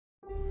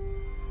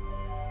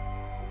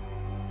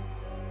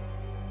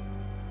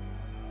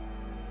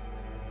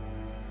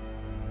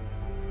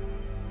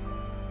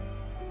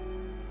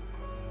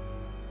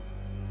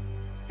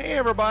Hey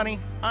everybody,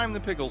 I'm the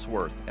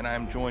Pigglesworth, and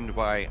I'm joined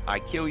by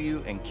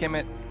Ikeeluuuuuu and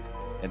Kemit,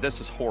 and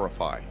this is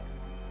Horrifeye.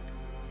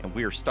 And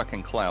we are stuck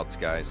in clouds,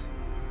 guys.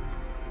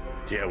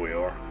 Yeah, we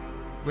are.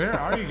 Where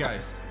are you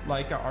guys?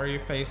 Like, are you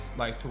faced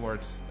like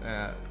towards,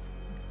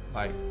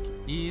 like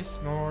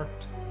east, north?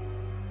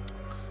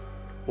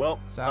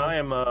 Well, South? I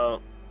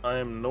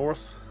am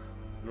north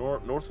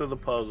of the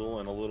puzzle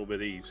and a little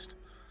bit east,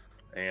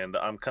 and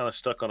I'm kind of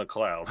stuck on a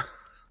cloud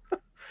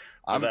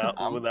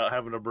without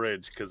having a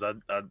bridge because I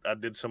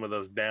did some of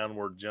those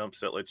downward jumps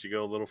that let you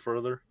go a little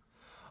further.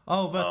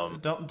 Oh,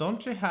 but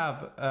don't you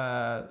have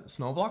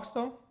snow blocks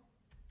though?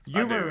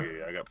 I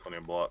got plenty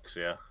of blocks.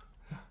 Yeah.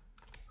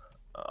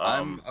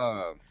 I'm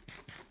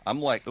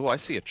like, oh, I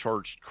see a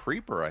charged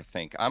creeper. I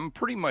think I'm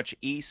pretty much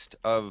east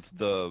of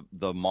the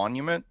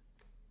monument.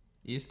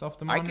 East of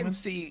the monument.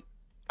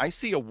 I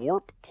see a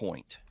warp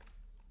point.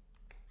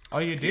 Oh,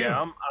 you do? Yeah,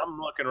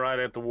 I'm looking right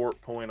at the warp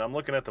point. I'm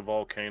looking at the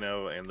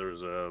volcano, and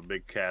there's a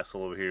big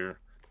castle over here.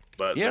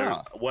 But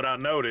yeah, what I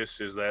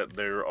noticed is that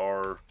there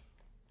are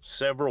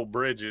several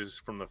bridges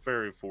from the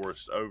fairy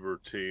forest over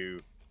to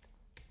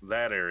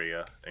that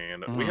area,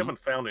 and we haven't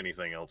found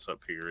anything else up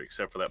here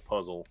except for that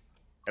puzzle.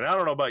 And I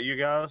don't know about you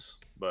guys,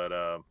 but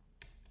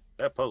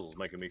that puzzle's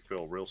making me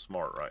feel real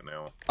smart right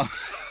now.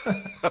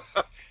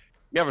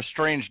 You have a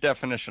strange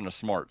definition of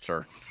smart,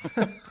 sir.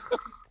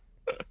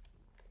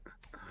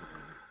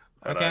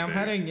 Okay, I'm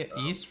heading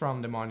east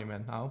from the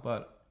monument now,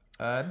 but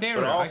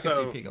there also, I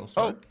can see Piggles.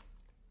 Oh,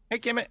 hey,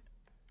 Kemit.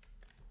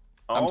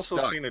 I'm also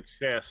seen a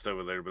chest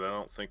over there, but I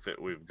don't think that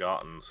we've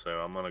gotten. So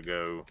I'm gonna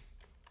go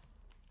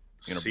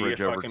see if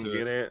I can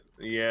get it.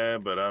 Yeah,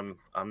 but I'm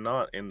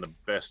not in the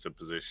best of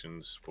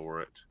positions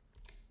for it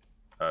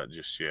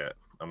just yet.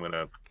 I'm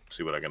gonna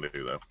see what I can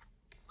do though.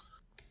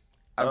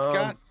 I've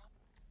got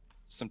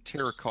some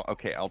terracotta.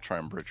 Okay, I'll try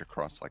and bridge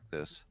across like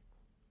this.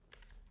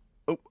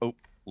 Oh, a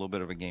little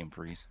bit of a game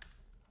freeze.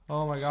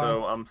 Oh my god.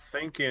 So I'm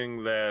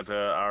thinking that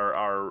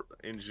our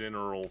in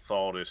general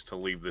thought is to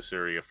leave this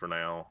area for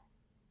now,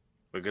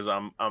 because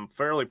I'm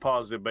fairly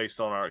positive based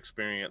on our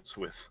experience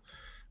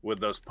with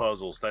those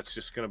puzzles, that's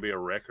just going to be a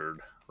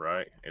record,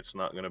 right? It's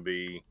not going to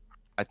be...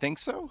 I think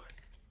so.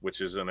 Which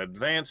is an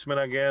advancement,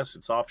 I guess.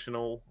 It's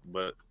optional,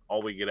 but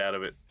all we get out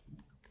of it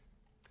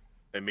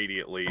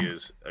immediately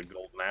is a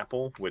golden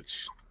apple,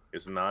 which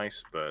is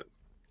nice, but...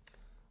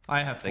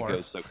 I have 4. They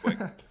go so quick.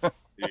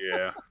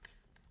 Yeah.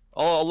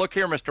 Oh, look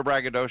here, Mr.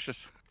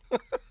 Braggadocious.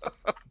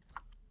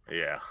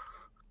 Yeah.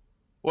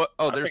 What?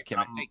 Oh, there's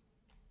Kemit.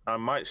 I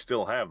might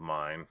still have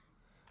mine.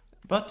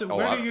 But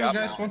where do you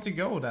guys want to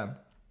go then?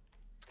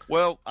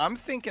 Well, I'm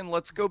thinking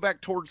let's go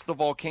back towards the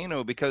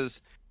volcano,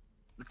 because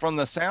from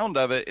the sound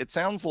of it, it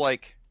sounds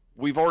like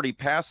we've already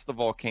passed the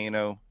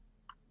volcano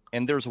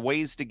and there's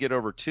ways to get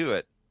over to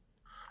it.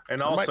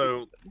 And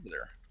also,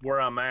 where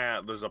I'm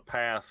at, there's a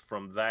path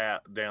from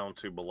that down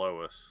to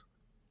below us.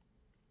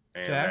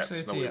 And that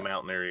snowy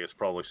mountain area is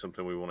probably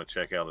something we want to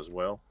check out as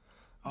well.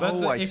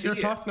 But if you're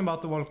talking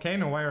about the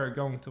volcano, why are you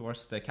going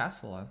towards the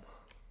castle then?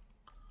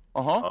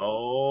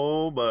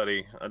 Oh,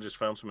 buddy. I just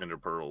found some ender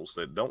pearls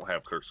that don't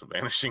have Curse of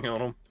Vanishing on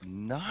them.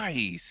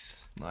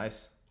 Nice.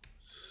 Nice.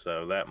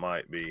 So that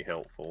might be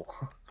helpful.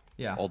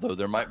 Yeah. Although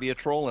there might be a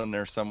troll in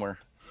there somewhere.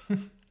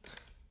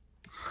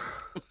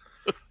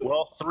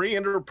 Well, 3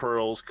 ender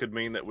pearls could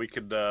mean that we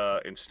could,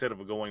 instead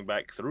of going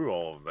back through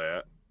all of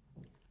that,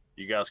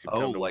 you guys could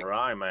come to where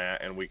I'm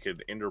at, and we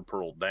could ender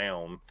pearl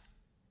down.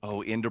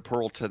 Oh, ender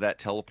pearl to that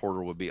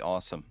teleporter would be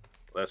awesome.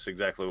 That's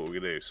exactly what we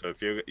could do. So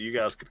if you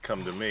guys could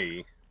come to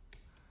me...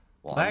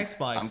 Well, lag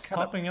spikes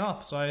popping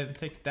up, so I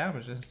take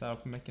damage instead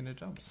of making the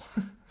jumps.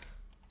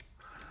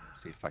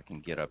 See if I can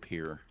get up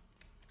here.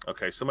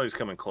 Okay, somebody's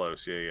coming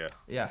close. Yeah.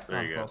 Yeah,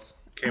 there you close.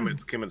 Go.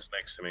 Kemit's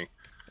next to me.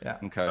 Yeah.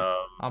 Okay.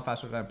 I'm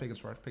faster than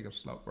Pigglesworth.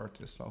 Pigglesworth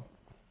is slow.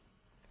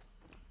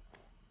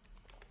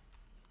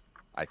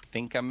 I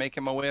think I'm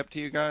making my way up to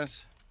you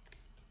guys.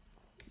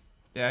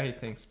 Yeah, he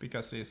thinks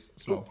because he's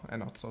slow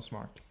and not so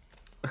smart.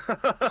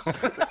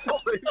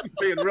 He's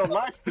being real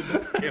nice to me.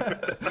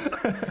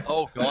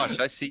 Oh gosh,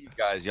 I see you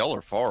guys. Y'all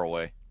are far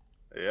away.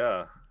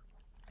 Yeah.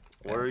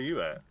 Where are you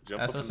at?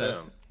 Jump As up I and said,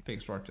 down.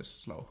 Pigglesworth is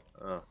slow.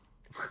 Oh.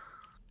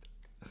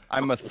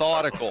 I'm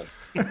methodical.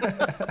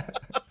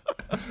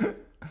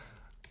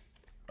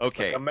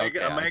 Okay. I'm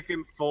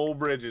making full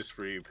bridges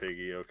for you,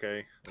 Piggy.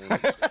 Okay.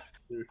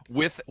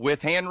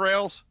 with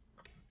handrails?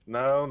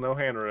 No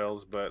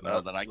handrails, but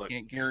no, then I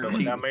can't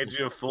guarantee. So I made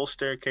you a full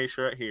staircase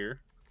right here.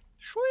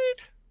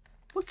 Sweet.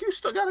 Look, you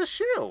still got a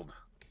shield.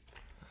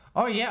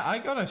 Oh yeah, I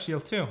got a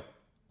shield too.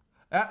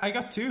 I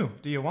got 2.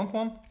 Do you want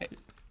one?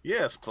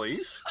 Yes,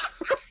 please.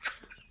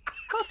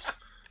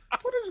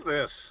 What is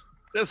this?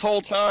 This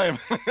whole time.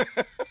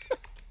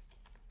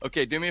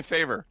 Okay, do me a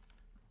favor.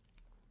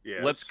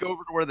 Yes. Let's go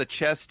over to where the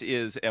chest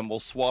is, and we'll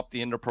swap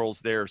the ender pearls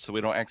there so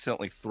we don't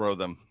accidentally throw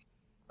them.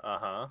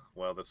 Uh-huh.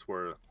 Well, that's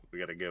where we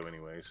got to go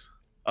anyways.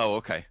 Oh,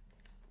 okay.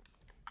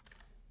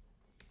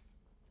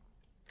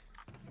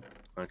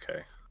 Okay.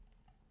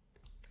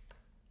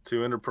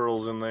 2 ender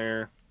pearls in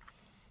there.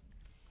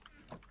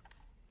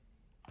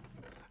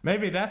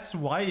 Maybe that's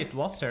why it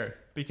was here,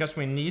 because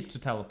we need to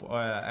teleport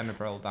Ender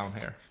Pearl down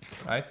here,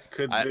 right?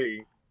 Could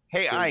be.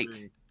 Hey, Could Ike.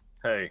 be.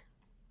 Hey.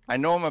 I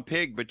know I'm a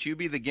pig, but you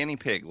be the guinea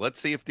pig. Let's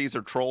see if these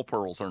are troll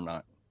pearls or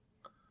not.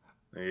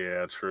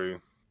 Yeah,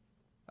 true.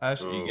 Are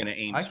you gonna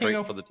aim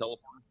straight for the teleporter?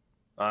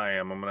 I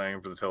am. I'm gonna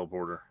aim for the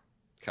teleporter.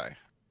 Okay.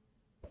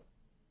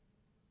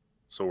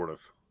 Sort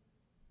of.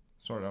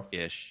 Sort of.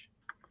 Ish.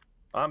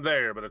 I'm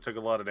there, but I took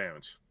a lot of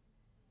damage.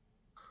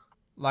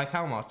 Like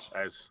how much?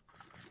 As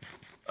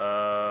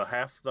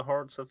half the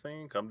hearts, I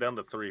think. I'm down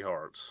to 3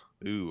 hearts.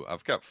 Ooh,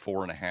 I've got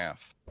 4.5. Let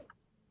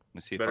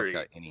me see if I've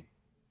got any.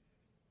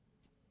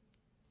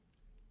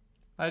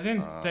 I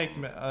didn't take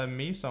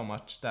me so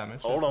much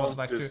damage. Hold on.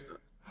 Like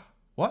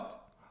What?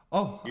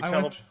 Oh,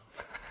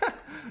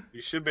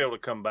 You should be able to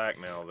come back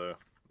now, though.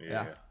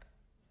 Yeah.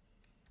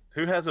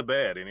 Who has a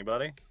bed?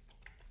 Anybody?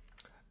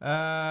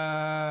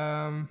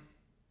 No.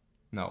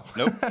 Nope.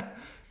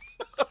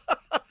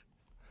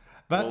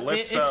 But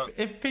well,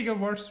 if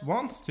Piggleworth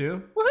wants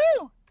to,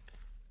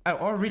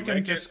 or we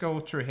can just go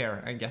through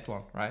here and get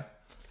one, right?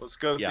 Let's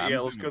go.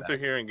 Let's go through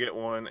here and get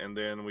one, and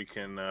then we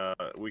can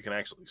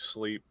actually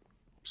sleep,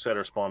 set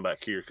our spawn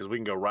back here because we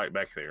can go right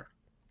back there.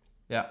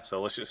 Yeah.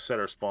 So let's just set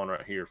our spawn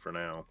right here for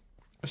now.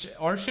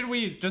 Or should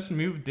we just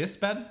move this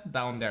bed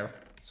down there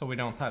so we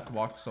don't have to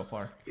walk so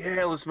far?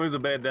 Yeah, let's move the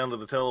bed down to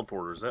the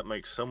teleporters. That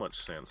makes so much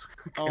sense.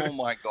 Oh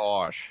my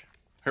gosh.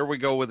 Here we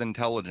go with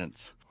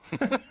intelligence.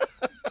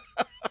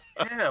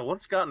 Yeah,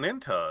 what's gotten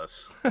into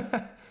us?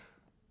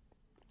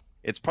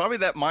 It's probably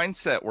that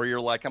mindset where you're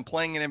like, I'm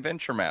playing an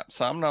adventure map,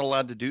 so I'm not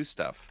allowed to do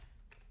stuff.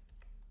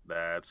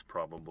 That's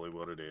probably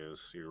what it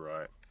is. You're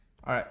right.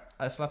 All right,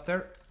 I slept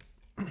there.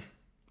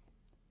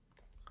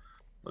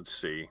 Let's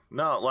see.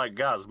 No, like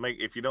guys,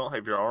 if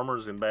your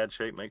armor's in bad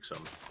shape, make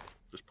some.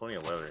 There's plenty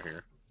of leather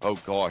here. Oh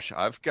gosh,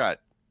 I've got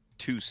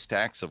 2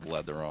 stacks of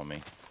leather on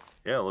me.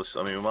 Yeah, we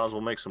might as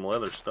well make some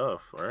leather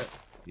stuff, right?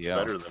 It's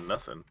better than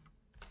nothing.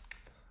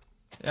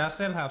 Yeah, I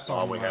still have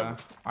some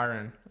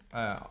iron.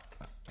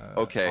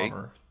 Okay.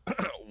 Armor.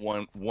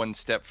 one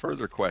step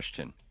further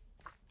question.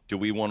 Do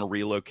we want to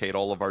relocate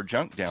all of our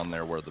junk down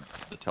there where the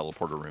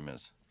teleporter room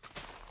is?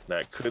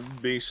 That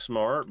could be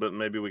smart, but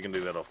maybe we can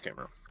do that off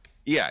camera.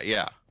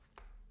 Yeah.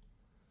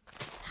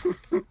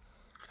 All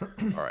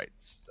right.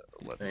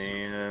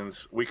 And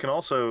we can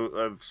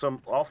also some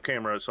off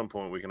camera at some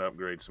point we can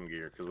upgrade some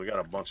gear because we got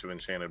a bunch of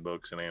enchanted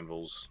books and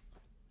anvils.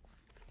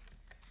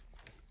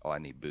 Oh, I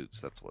need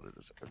boots. That's what it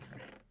is.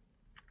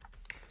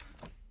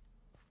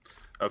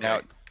 Okay.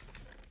 Now,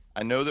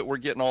 I know that we're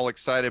getting all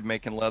excited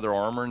making leather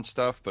armor and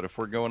stuff, but if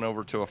we're going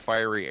over to a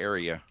fiery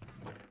area,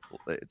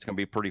 it's going to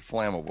be pretty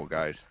flammable,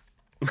 guys.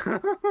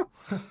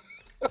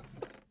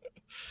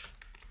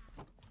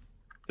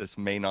 This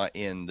may not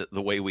end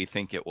the way we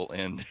think it will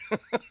end.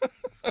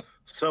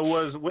 So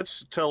which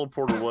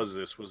teleporter was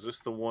this? Was this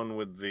the one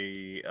with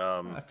the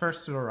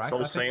first to the right?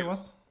 I think it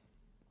was.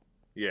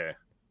 Yeah.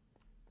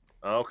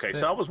 Okay,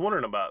 so I was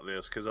wondering about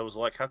this because I was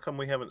like, how come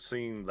we haven't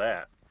seen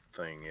that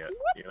thing yet?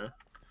 You know?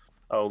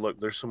 Oh, look,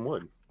 there's some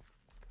wood.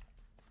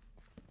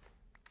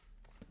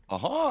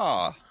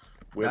 Aha!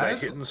 With a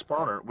hidden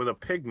spawner, with a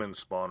pigman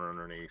spawner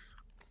underneath.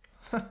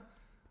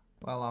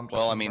 Well, I'm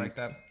just break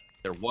that.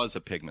 There was a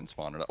pigman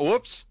spawner.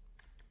 Whoops!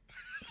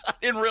 I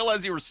didn't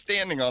realize you were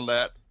standing on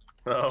that.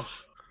 Oh.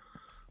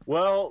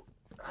 Well,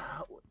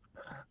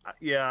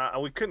 yeah,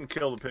 we couldn't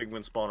kill the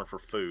pigman spawner for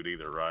food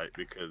either, right?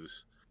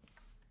 Because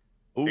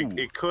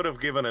it could have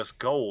given us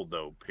gold,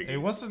 though, Piggy.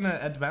 It was an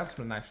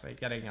advancement, actually,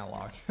 getting a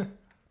log.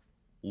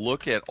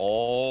 Look at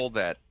all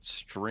that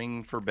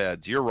string for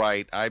beds. You're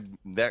right.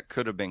 That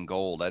could have been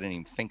gold. I didn't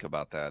even think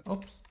about that.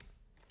 Oops.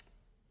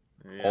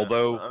 Yeah,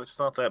 although it's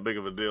not that big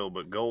of a deal,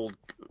 but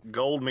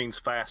gold means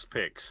fast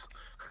picks.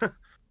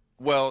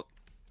 Well,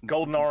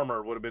 golden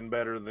armor would have been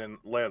better than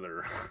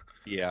leather.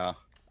 Yeah.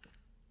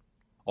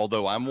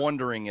 Although I'm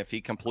wondering if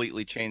he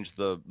completely changed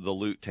the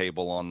loot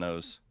table on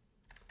those.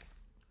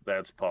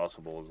 That's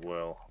possible as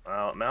well.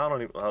 Now I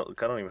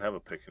don't even have a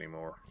pick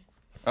anymore.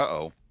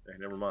 Uh-oh. Hey,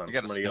 never mind. I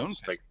got Somebody else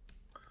take.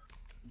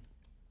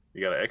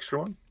 You got an extra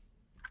one?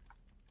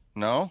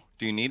 No?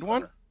 Do you need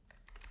one?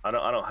 I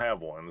don't have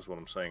one. Is what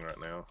I'm saying right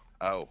now.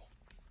 Oh.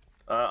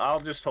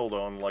 I'll just hold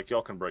on. Like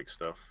y'all can break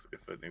stuff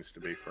if it needs to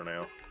be for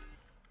now.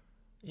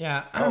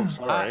 Yeah. Oh,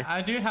 sorry.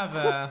 I do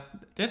have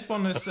this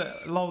one is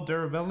low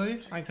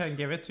durability. I can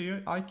give it to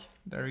you, Ike.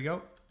 There you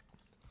go.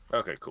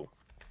 Okay, cool.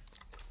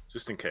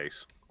 Just in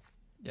case.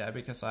 Yeah,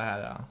 because I had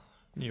a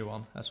new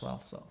one as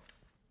well. So.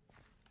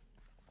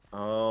 Oh,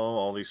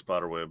 all these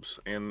spider webs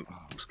and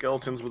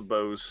skeletons with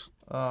bows.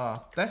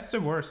 That's the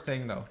worst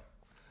thing, though.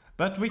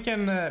 But we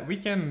can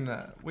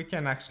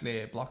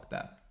actually block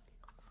that.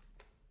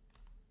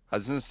 I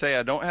was gonna say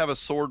I don't have a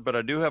sword, but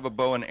I do have a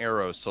bow and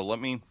arrow. So let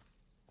me.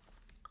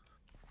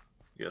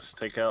 Yes,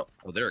 take out.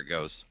 Oh, there it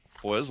goes.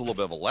 Boy, there's a little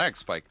bit of a lag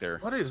spike there.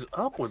 What is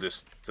up with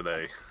this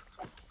today?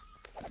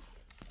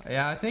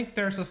 Yeah, I think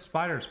there's a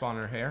spider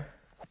spawner here.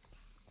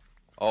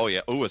 Oh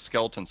yeah. Ooh, a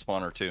skeleton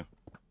spawner too.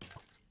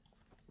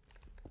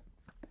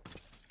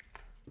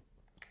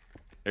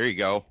 There you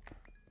go.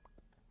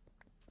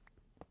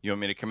 You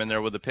want me to come in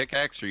there with a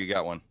pickaxe, or you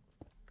got one?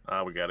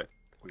 We got it.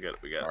 We got it.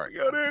 We got it. All right. We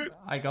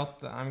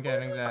got it. I'm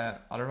getting the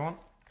other one. All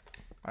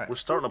right. We're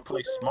starting to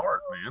play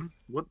smart, man.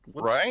 What's...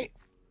 Right?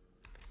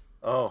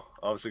 Oh,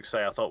 I was going to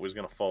say, I thought we was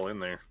going to fall in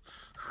there.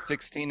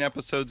 16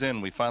 episodes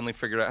in, we finally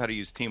figured out how to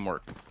use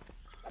teamwork.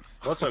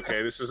 Well, that's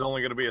okay. This is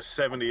only going to be a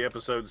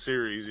 70-episode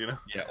series, you know?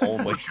 Yeah,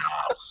 only. Pork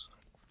chops.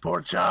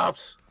 Pork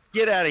chops.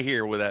 Get out of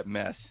here with that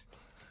mess.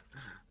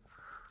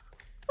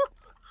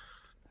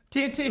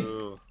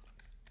 TNT.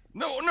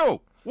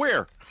 No.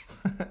 Where?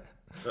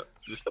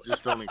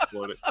 Just don't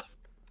explode it.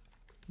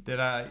 Did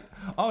I?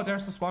 Oh,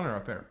 there's the spawner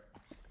up here.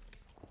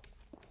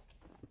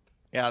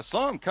 Yeah, I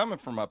saw him coming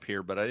from up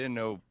here, but I didn't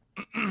know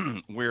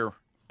where.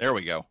 There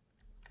we go.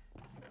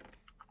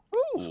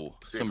 Ooh,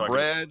 See some if I can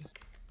bread.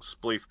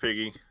 Spleef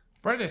piggy.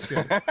 Bread is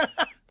good.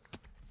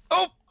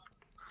 Oh!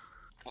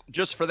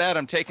 Just for that,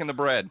 I'm taking the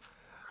bread.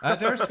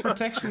 There's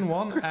protection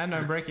 1 and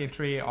Unbreaking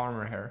 3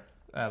 armor here.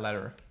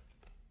 Leather.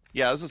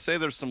 Yeah, I was gonna say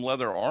there's some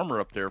leather armor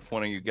up there if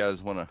one of you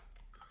guys want to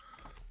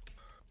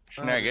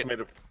I snag just it.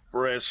 made a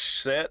fresh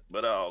set,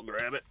 but I'll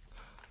grab it.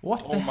 What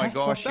the Oh my heck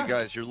was gosh, you that?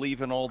 guys, you're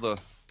leaving all the...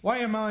 Why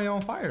am I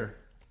on fire?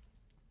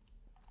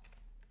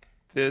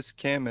 This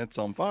Kemit's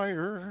on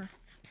fire.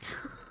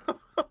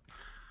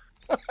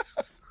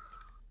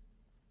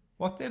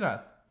 What did I?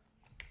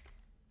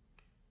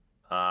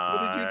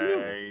 What did you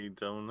do? I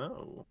don't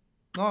know.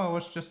 No, I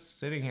was just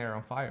sitting here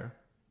on fire.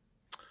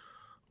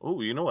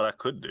 Oh, you know what I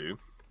could do?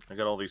 I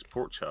got all these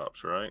pork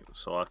chops, right?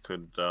 So I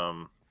could,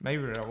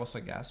 Maybe there was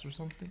a gas or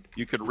something.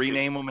 You could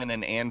rename them in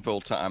an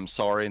anvil to I'm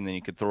sorry, and then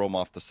you could throw them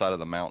off the side of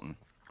the mountain.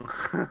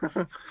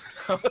 I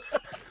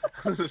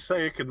was to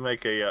say it could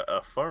make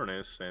a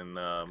furnace and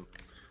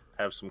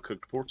have some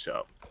cooked pork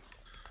chop.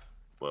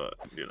 But,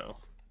 you know.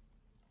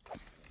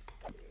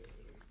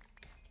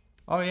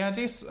 Oh yeah,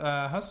 these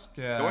husk.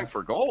 Going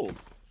for gold.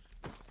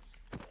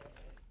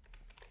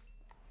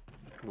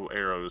 Ooh,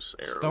 arrows.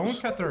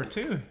 Stonecutter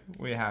too.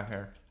 We have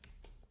here.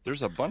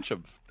 There's a bunch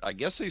of... I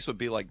guess these would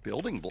be like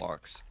building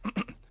blocks.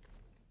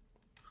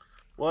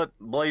 What?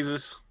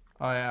 Blazes.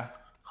 Oh yeah.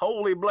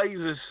 Holy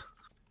blazes.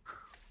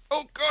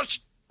 Oh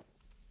gosh!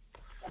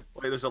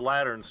 Wait, there's a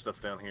ladder and stuff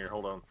down here.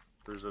 Hold on.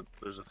 There's a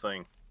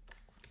thing.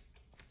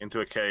 Into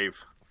a cave.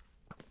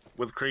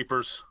 With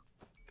creepers.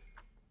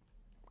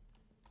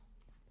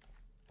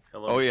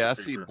 Hello, Oh Mr. yeah, I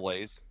see Creeper.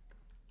 Blaze.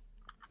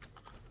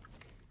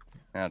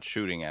 Now it's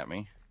shooting at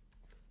me.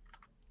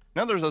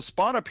 Now there's a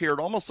spot up here. It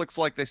almost looks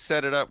like they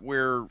set it up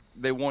where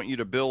they want you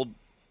to build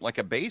like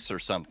a base or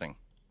something.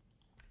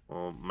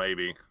 Well,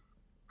 maybe.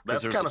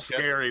 That's there's kind a of chest-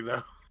 scary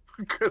though.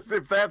 Because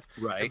if that's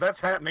Right. if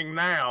that's happening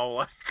now,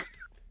 like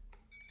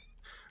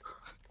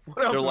what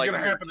else They're is like-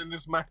 gonna happen in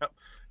this map?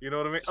 You know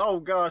what I mean? Oh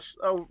gosh.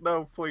 Oh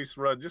no, please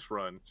run. Just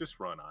run. Just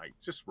run, Ike.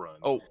 Just run.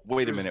 Oh,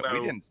 wait a There's minute.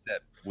 no-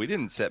 We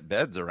didn't set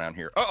beds around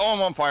here. Oh,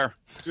 I'm on fire.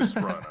 Just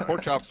run. Ike.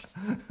 Pork chops.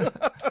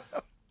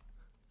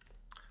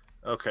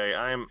 Okay,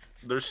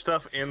 there's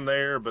stuff in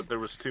there, but there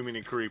was too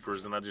many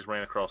creepers and I just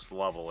ran across the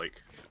lava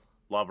lake.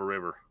 Lava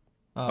river.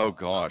 Oh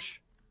gosh.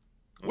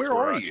 That's Where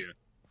are I you? get.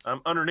 I'm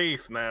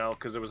underneath now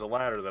because there was a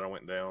ladder that I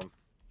went down.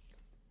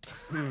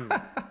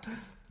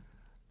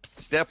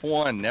 Step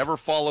 1, never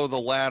follow the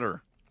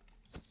ladder.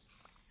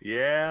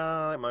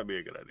 Yeah, that might be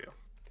a good idea.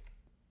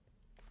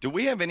 Do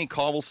we have any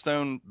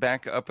cobblestone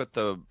back up at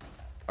our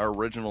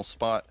original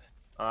spot?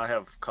 I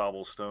have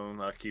cobblestone.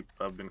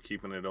 I've been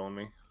keeping it on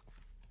me.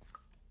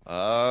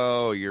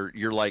 Oh, you're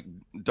like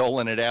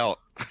doling it out.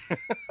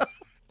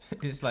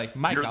 It's like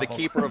my You're the cobble.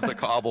 keeper of the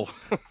cobble.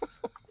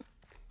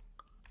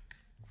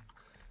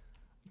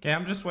 Okay,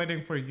 I'm just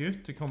waiting for you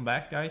to come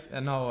back, guy.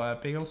 No,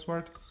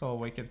 Pigglesword, so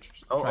we can try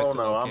Oh to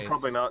no, I'm locate.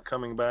 probably not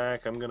coming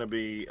back. I'm gonna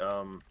be I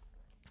don't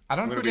I'm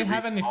gonna really be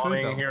have any food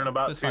respawning though, here in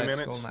about 2 besides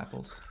minutes. golden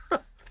apples.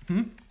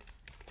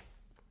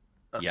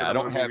 Yeah, I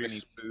don't have any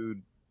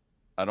food.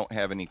 I don't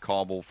have any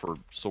cobble for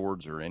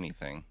swords or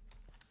anything.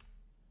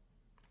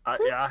 I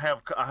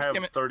have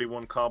Damn it.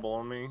 31 cobble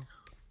on me.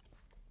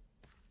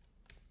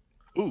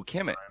 Ooh,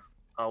 Kemit.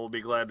 I will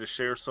be glad to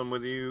share some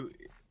with you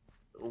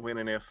when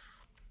and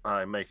if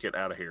I make it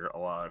out of here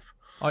alive.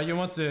 Oh, you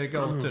want to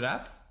go to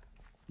that?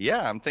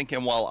 Yeah, I'm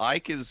thinking while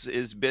Ike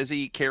is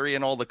busy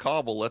carrying all the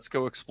cobble, let's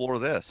go explore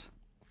this.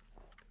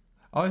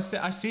 Oh,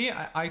 I see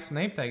Ike's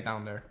name tag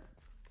down there.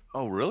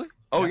 Oh, really?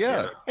 Oh,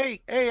 Yeah. yeah.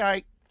 Hey,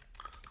 Ike.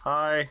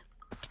 Hi.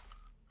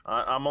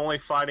 I'm only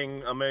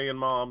fighting a million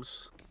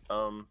mobs.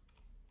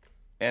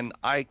 And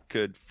I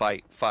could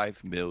fight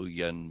 5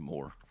 million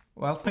more.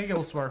 Well,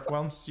 Pigglesword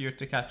wants you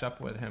to catch up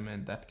with him,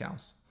 and that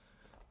counts.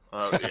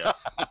 Yeah.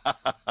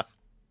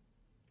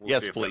 We'll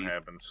Yes, see if please. that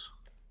happens.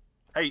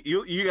 Hey,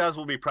 you guys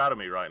will be proud of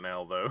me right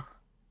now, though.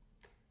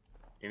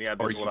 Any Are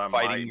ideas you what I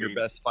fighting might your need?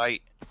 best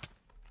fight?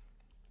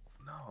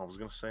 No, I was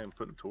gonna say I'm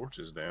putting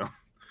torches down.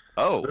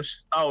 Oh.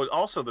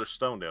 Also there's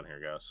stone down here,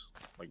 guys.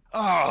 Like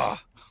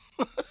Ah.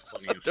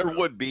 plenty of There stone.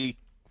 would be.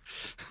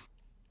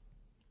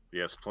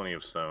 Yes, plenty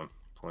of stone.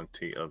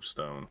 Plenty of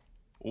stone.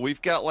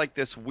 We've got like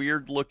this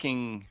weird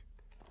looking,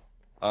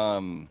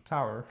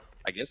 Tower.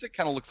 I guess it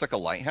kind of looks like a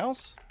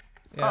lighthouse.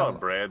 Yeah. Oh,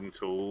 bread and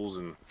tools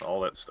and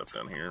all that stuff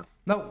down here.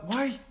 No,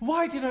 why?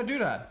 Why did I do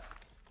that?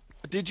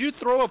 Did you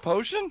throw a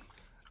potion?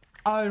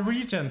 A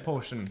regen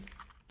potion.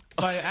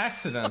 By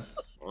accident.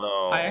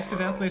 Oh, I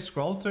accidentally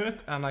scrolled to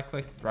it and I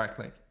clicked right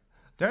click.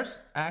 There's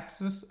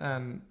axes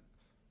and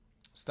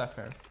stuff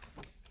here.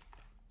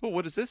 Well,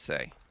 what does this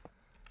say?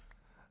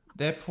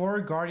 The four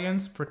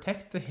guardians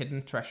protect the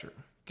hidden treasure.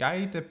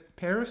 Guide the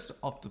pairs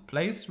of the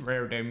place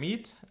where they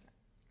meet,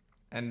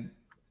 and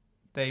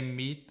they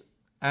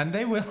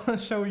will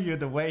show you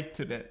the way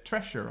to the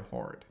treasure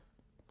hoard.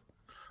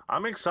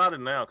 I'm excited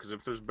now because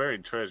if there's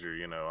buried treasure,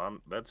 you know,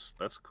 that's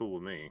cool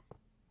with me.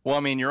 Well, I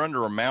mean, you're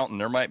under a mountain.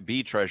 There might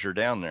be treasure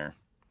down there.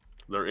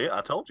 There is.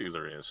 I told you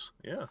there is.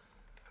 Yeah.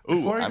 The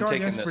Ooh, four I'm taking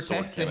guardians this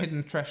protect sword, the Kemit.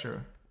 hidden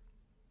treasure.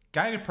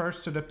 Guide the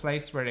pairs to the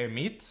place where they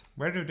meet.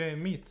 Where do they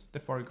meet? The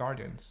four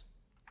guardians.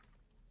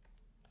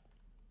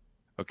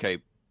 Okay,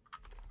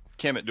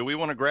 Kemit, do we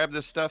want to grab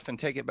this stuff and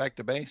take it back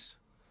to base?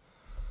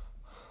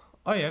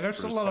 Oh yeah,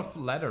 there's a lot of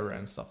leather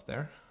and stuff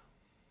there.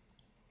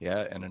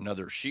 Yeah, and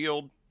another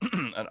shield.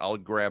 And I'll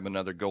grab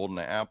another golden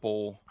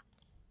apple.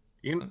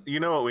 You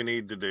know what we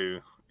need to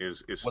do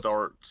is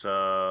start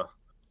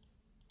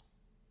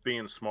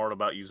being smart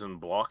about using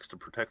blocks to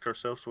protect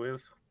ourselves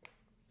with.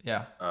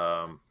 Yeah.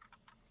 I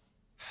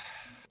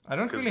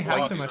don't Because really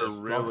have too blocks much.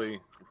 are really.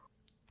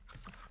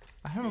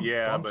 I have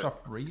a bunch of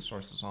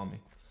resources on me.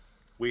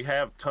 We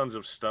have tons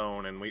of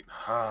stone, and we.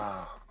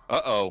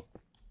 Uh-oh.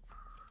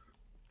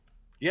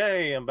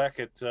 Yay! I'm back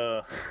at.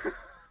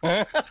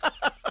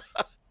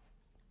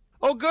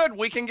 Oh, good.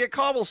 We can get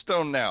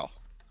cobblestone now.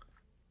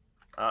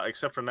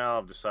 Except for now,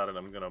 I've decided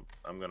I'm gonna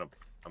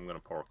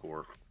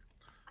parkour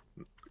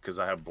because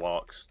I have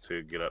blocks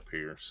to get up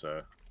here.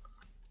 So.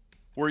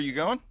 Where are you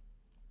going?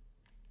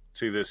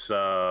 To this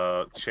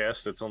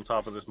chest that's on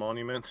top of this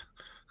monument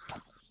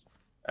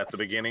at the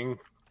beginning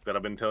that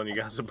I've been telling you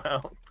guys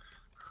about.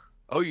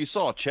 Oh, you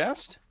saw a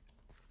chest?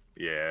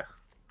 Yeah.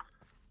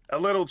 A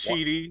little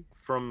cheaty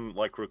from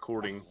like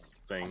recording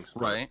things.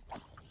 but Right.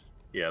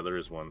 Yeah, there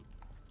is one.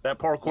 That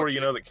parkour,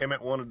 you know, that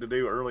Kemit wanted to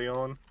do early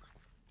on.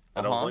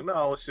 And I was Uh-huh. like,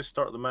 no, let's just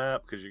start the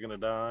map because you're going to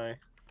die.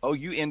 Oh,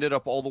 you ended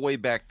up all the way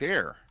back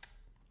there.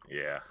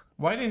 Yeah,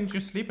 Why didn't you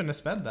sleep in this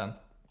bed then?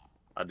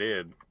 I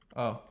did.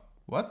 Oh,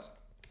 what?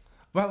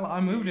 Well, I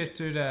moved it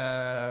to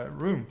the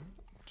room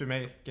to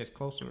make it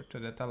closer to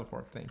the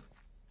teleport thing.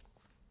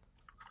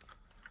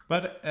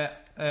 But,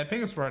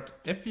 Pigglesworth,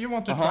 if you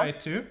want to try it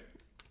too,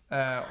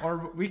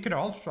 or we could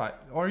all try,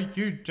 or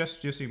you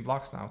just using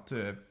blocks now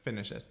to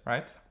finish it,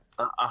 right?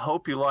 I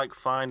hope you like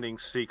finding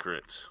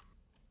secrets.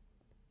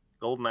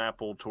 Golden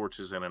apple,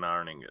 torches, and an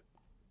iron ingot.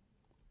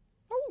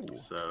 Oh.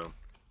 So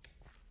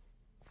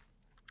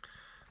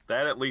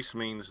that at least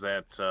means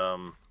that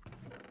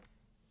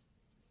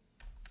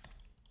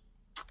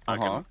I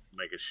can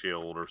make a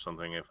shield or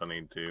something if I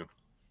need to.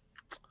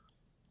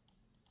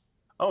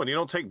 Oh, and you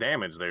don't take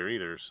damage there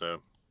either, so.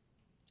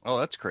 Oh,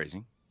 that's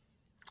crazy.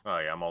 Oh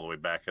yeah, I'm all the way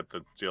back at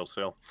the jail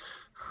cell.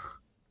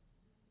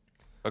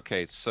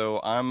 Okay, so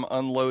I'm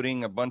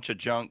unloading a bunch of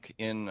junk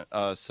in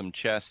some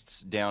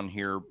chests down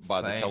here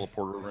by the Same.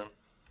 teleporter room.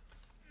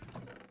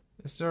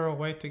 Is there a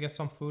way to get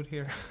some food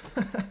here?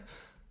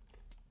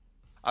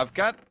 I've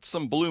got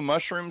some blue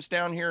mushrooms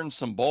down here and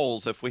some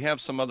bowls if we have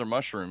some other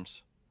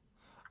mushrooms.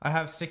 I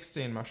have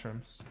 16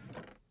 mushrooms.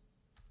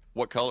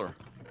 What color?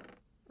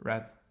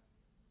 Red.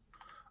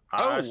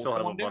 I Oh, still come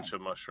have a on down. bunch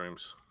of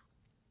mushrooms.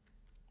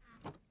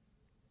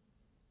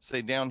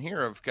 Say down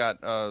here I've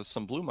got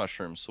some blue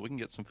mushrooms so we can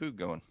get some food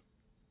going.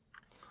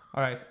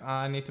 Alright,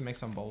 I need to make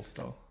some bowls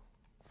though.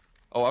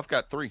 Oh, I've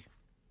got 3.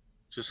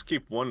 Just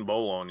keep one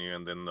bowl on you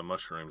and then the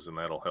mushrooms, and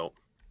that'll help.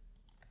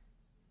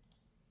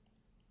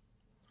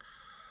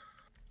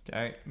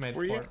 Okay, made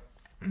Were 4.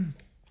 you?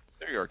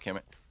 There you are,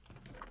 Kemit.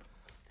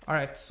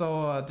 Alright,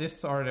 so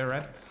these are the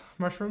red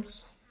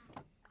mushrooms.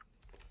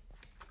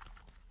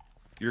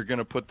 You're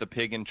gonna put the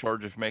pig in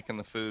charge of making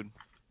the food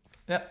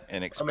Yeah.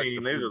 and I expect mean,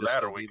 the food either to that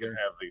still or we be can there?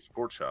 have these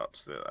pork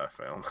chops that I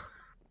found.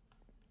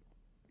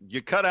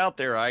 You cut out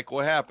there, Ike.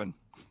 What happened?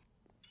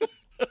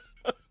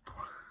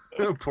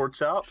 Pork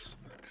chops?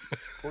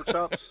 Pork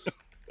chops?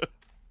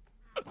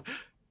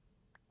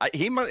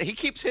 He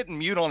keeps hitting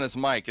mute on his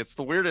mic. It's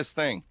the weirdest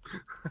thing.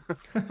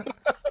 All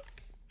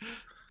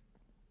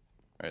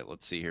right,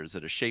 let's see here. Is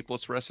it a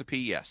shapeless recipe?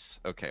 Yes.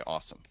 Okay,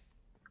 awesome.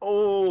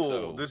 Oh,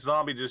 So- this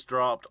zombie just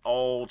dropped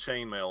all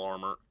chainmail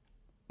armor.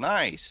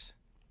 Nice.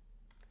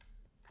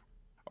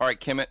 All right,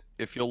 Kemit,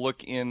 if you'll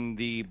look in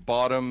the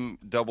bottom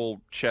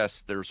double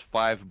chest, there's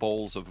 5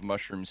 bowls of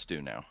mushroom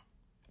stew now.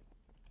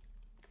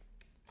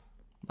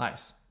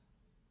 Nice.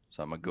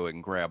 So I'm going to go ahead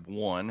and grab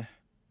one.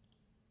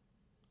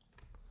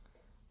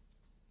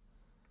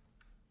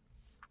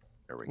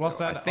 There we Was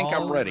go. that I think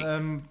all, I'm ready.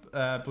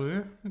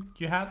 blue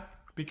you had?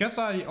 Because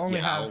I only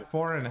Yeah, have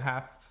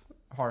 4.5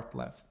 heart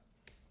left.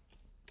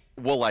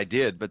 Well, I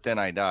did, but then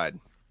I died.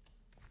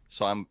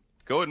 So I'm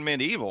going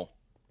medieval.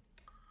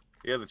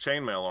 Yeah, the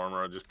chainmail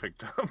armor I just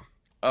picked up.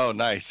 Oh,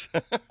 nice.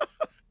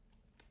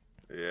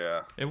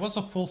 Yeah. It was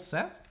a full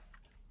set?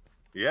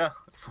 Yeah,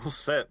 full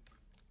set.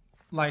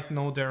 Like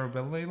no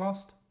durability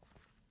lost?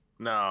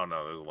 No,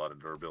 there's a lot of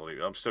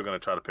durability. I'm still gonna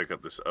try to pick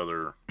up this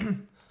other.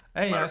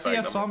 Hey, I see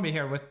a fact, zombie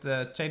here with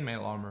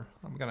chainmail armor.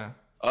 I'm gonna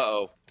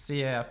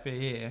see if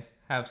he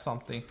have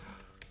something.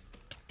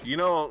 You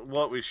know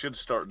what we should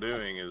start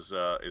doing is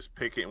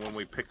picking when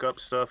we pick up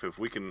stuff. If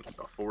we can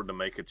afford to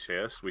make a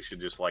chest, we should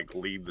just like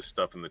leave the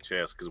stuff in the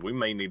chest because we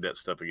may need that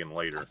stuff again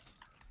later.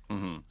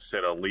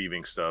 Instead of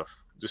leaving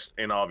stuff just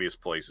in obvious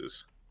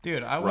places.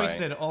 Dude, I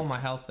wasted all my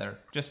health there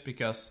just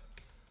because.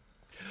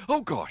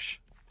 Oh gosh!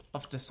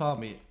 Of the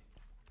zombie.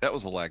 That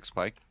was a lag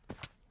spike.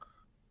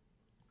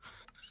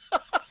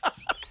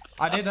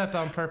 I did that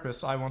on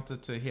purpose. I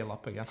wanted to heal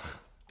up again.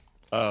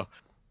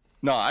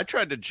 No, I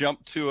tried to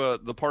jump to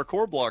the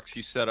parkour blocks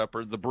you set up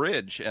or the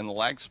bridge, and the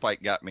lag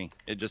spike got me.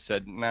 It just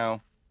said,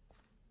 no,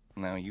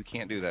 you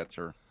can't do that,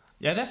 sir.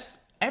 Yeah, that's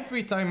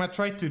every time I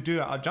try to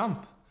do a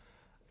jump,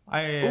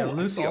 I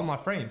lose all my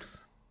frames.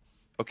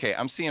 Okay,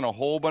 I'm seeing a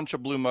whole bunch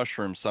of blue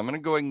mushrooms, so I'm going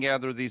to go ahead and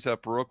gather these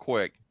up real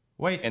quick.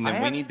 Wait, and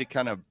then we need to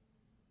kind of...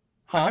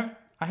 I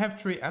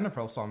have 3 ender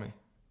pearls on me.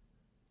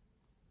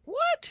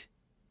 What?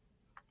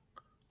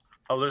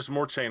 Oh, there's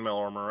more chainmail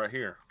armor right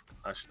here.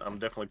 I'm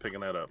definitely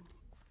picking that up.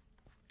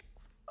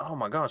 Oh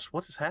my gosh,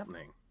 what is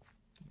happening?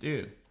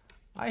 Dude,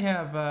 I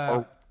have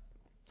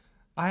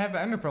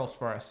ender pearls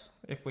for us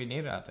if we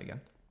need that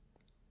again.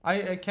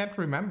 I can't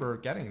remember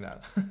getting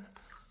that.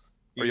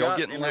 Are y'all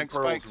getting lag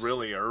spikes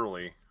really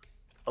early?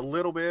 A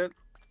little bit.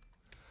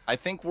 I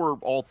think we're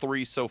all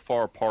 3 so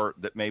far apart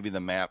that maybe the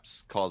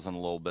map's causing a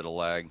little bit of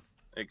lag.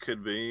 It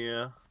could be,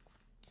 yeah.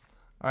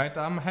 All right,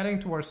 I'm heading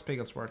towards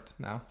Spigglesworth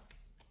now.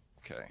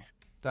 Okay.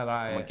 I'm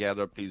gonna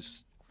gather up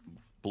these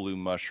blue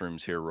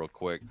mushrooms here real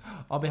quick.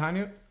 All behind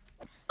you.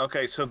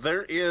 Okay, so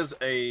there is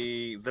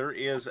an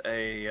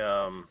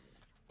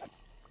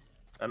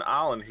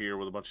island here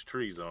with a bunch of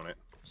trees on it.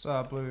 There's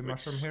a blue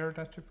mushroom here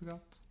that you forgot.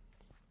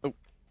 Oh,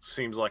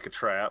 seems like a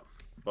trap,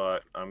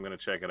 but I'm gonna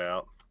check it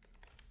out.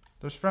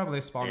 There's probably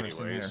spawners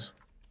in here.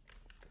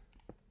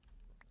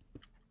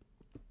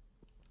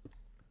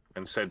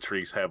 And said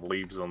trees have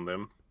leaves on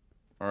them.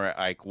 All right,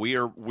 Ike, we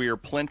are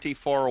plenty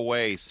far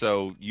away,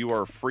 so you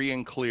are free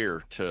and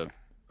clear to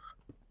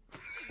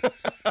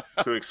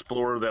to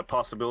explore the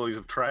possibilities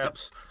of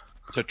traps.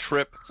 To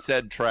trip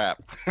said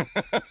trap.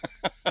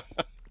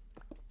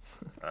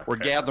 We're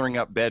gathering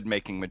up bed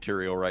making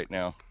material right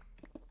now.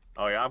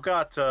 Oh yeah, I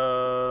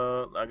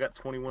got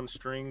 21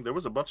 string. There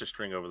was a bunch of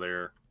string over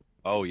there.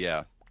 Oh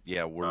yeah,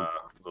 we're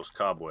those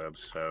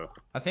cobwebs. So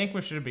I think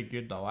we should be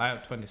good though. I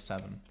have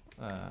 27.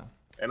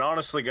 And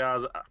honestly,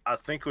 guys, I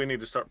think we need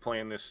to start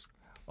playing this.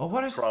 Oh,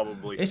 what is?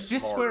 Probably. Is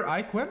this where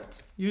Ike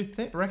went? You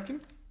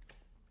reckon?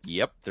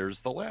 Yep,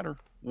 there's the ladder.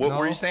 What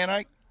were you saying,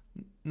 Ike?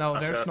 No,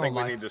 there's I no think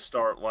light. we need to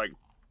start like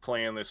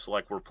playing this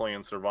like we're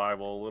playing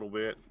survival a little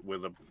bit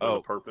with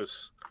a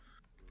purpose,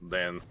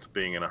 than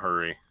being in a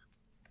hurry.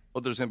 Oh,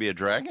 there's gonna be a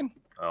dragon?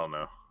 Oh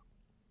no.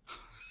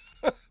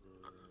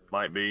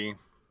 Might be.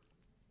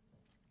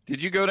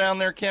 Did you go down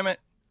there, Kemit?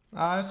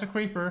 It's a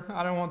creeper.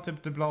 I don't want him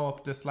to blow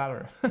up this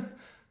ladder.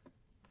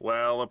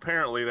 Well,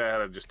 apparently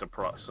that had just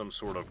some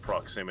sort of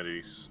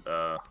proximities.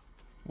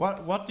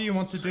 What do you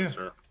want to sensor.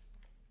 do?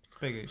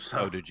 Piggy.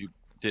 So,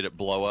 did it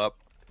blow up?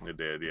 It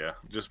did, yeah.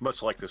 Just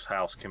much like this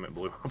house, Kemit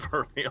blew up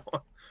early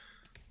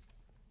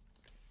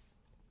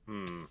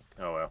on.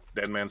 Oh well.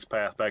 Dead man's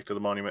path back to the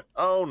monument.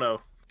 Oh no.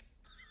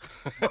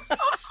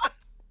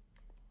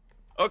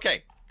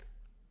 Okay.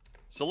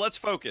 So let's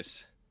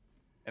focus.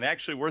 And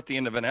actually, we're at the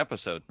end of an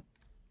episode.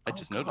 I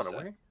just noticed that.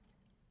 I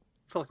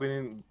feel like we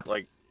didn't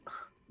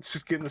it's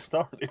just getting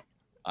started.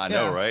 I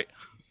know, right?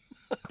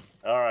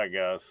 All right,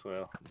 guys.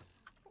 Well,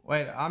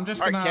 wait. I'm just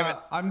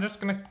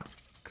gonna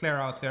clear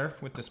out here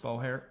with this bow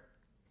here.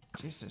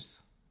 Jesus,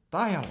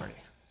 die already.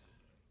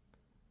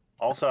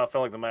 Also, I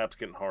feel like the map's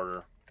getting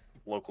harder,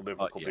 local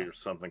difficulty or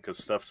something, because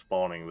stuff's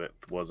spawning that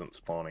wasn't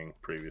spawning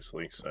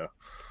previously. So,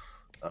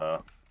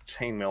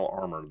 chainmail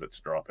armor that's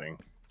dropping.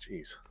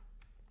 Jeez.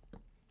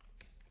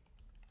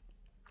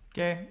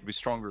 Okay. It'll be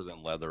stronger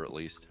than leather, at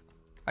least.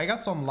 I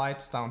got some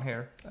lights down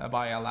here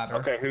by a ladder.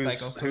 Okay,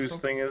 whose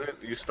thing is it?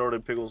 You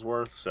started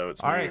Pigglesworth, so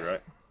it's me, right?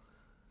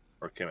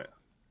 Or Kemit?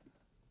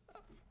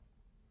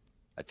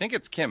 I think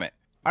it's Kemit.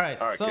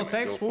 Alright, so Kemit,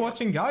 thanks for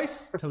watching,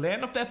 guys, till the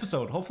end of the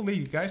episode. Hopefully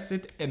you guys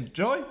did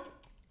enjoy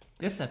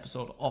this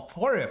episode of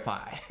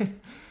Horrifeye.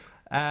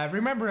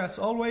 Remember, as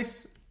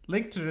always,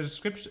 link to the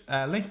description,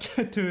 link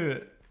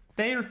to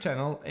their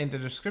channel in the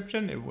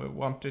description if we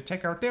want to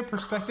check out their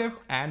perspective,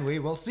 and we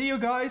will see you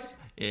guys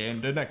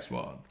in the next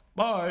one.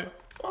 Bye!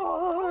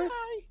 Bye!